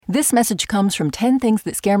This message comes from 10 Things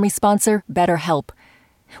That Scare Me sponsor BetterHelp.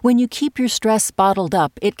 When you keep your stress bottled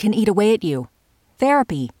up, it can eat away at you.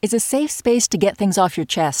 Therapy is a safe space to get things off your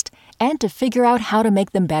chest and to figure out how to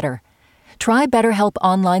make them better. Try BetterHelp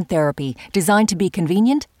Online Therapy, designed to be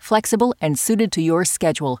convenient, flexible, and suited to your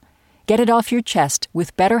schedule. Get it off your chest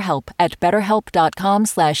with BetterHelp at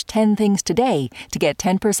betterhelp.com/10things today to get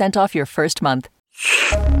 10% off your first month.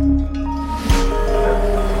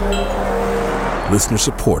 Listener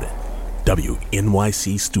supported.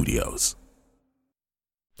 WNYC Studios.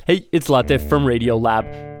 Hey, it's Latif from Radiolab.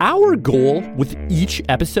 Our goal with each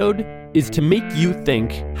episode is to make you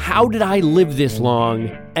think, how did I live this long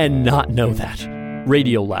and not know that?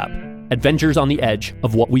 Radiolab, adventures on the edge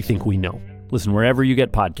of what we think we know. Listen wherever you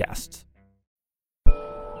get podcasts.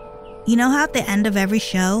 You know how at the end of every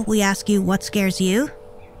show, we ask you what scares you?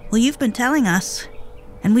 Well, you've been telling us.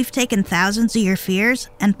 And we've taken thousands of your fears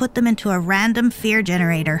and put them into a random fear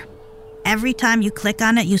generator. Every time you click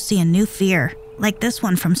on it, you see a new fear, like this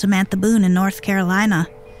one from Samantha Boone in North Carolina.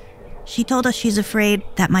 She told us she's afraid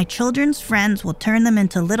that my children's friends will turn them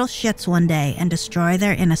into little shits one day and destroy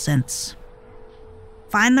their innocence.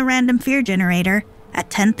 Find the random fear generator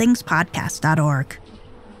at 10thingspodcast.org.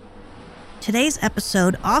 Today's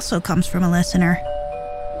episode also comes from a listener.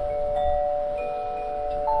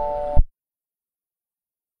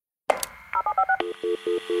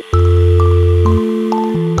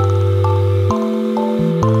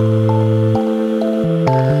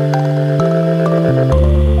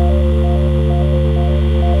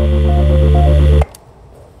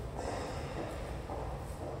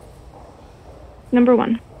 Number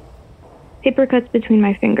 1. Paper cuts between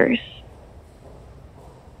my fingers.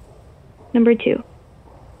 Number 2.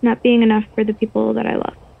 Not being enough for the people that I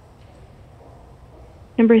love.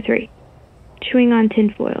 Number 3. Chewing on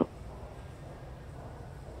tinfoil.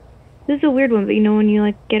 This is a weird one, but you know when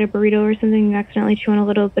you get a burrito or something, you accidentally chew on a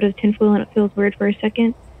little bit of tinfoil and it feels weird for a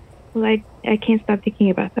second? Well, I can't stop thinking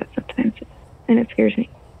about that sometimes, and it scares me.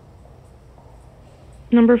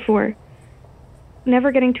 Number 4.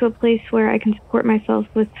 Never getting to a place where I can support myself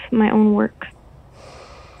with my own work.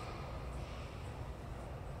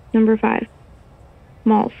 Number 5.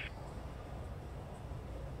 Malls.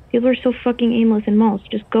 People are so fucking aimless in malls.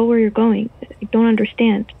 Just go where you're going. I don't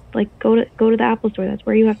understand. Go to the Apple store. That's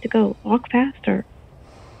where you have to go. Walk faster.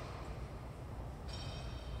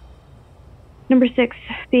 Number 6.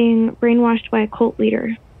 Being brainwashed by a cult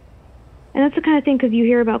leader. And that's the kind of thing, because you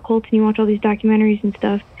hear about cults and you watch all these documentaries and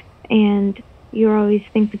stuff, and you always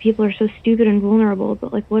think the people are so stupid and vulnerable,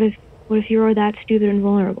 but what if you're that stupid and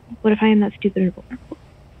vulnerable? What if I am that stupid and vulnerable?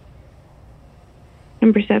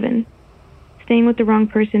 Number 7, staying with the wrong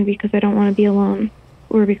person because I don't want to be alone,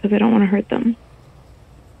 or because I don't want to hurt them.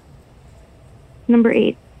 Number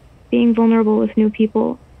 8, being vulnerable with new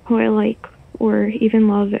people who I like or even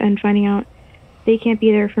love, and finding out they can't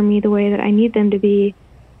be there for me the way that I need them to be,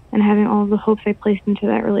 and having all the hopes I placed into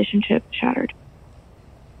that relationship shattered.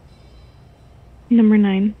 Number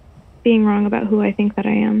 9, being wrong about who I think that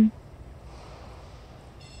I am.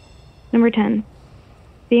 Number 10,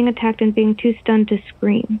 being attacked and being too stunned to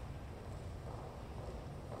scream.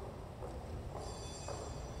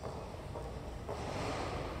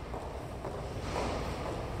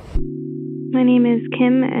 My name is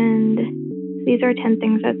Kim, and these are 10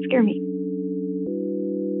 things that scare me.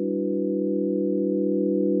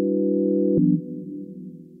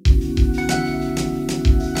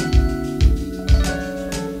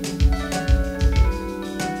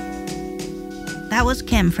 That was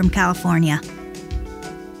Kim from California.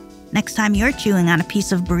 Next time you're chewing on a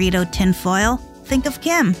piece of burrito tinfoil, think of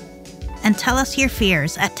Kim. And tell us your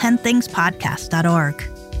fears at 10thingspodcast.org.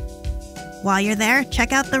 While you're there,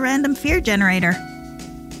 check out the Random Fear Generator.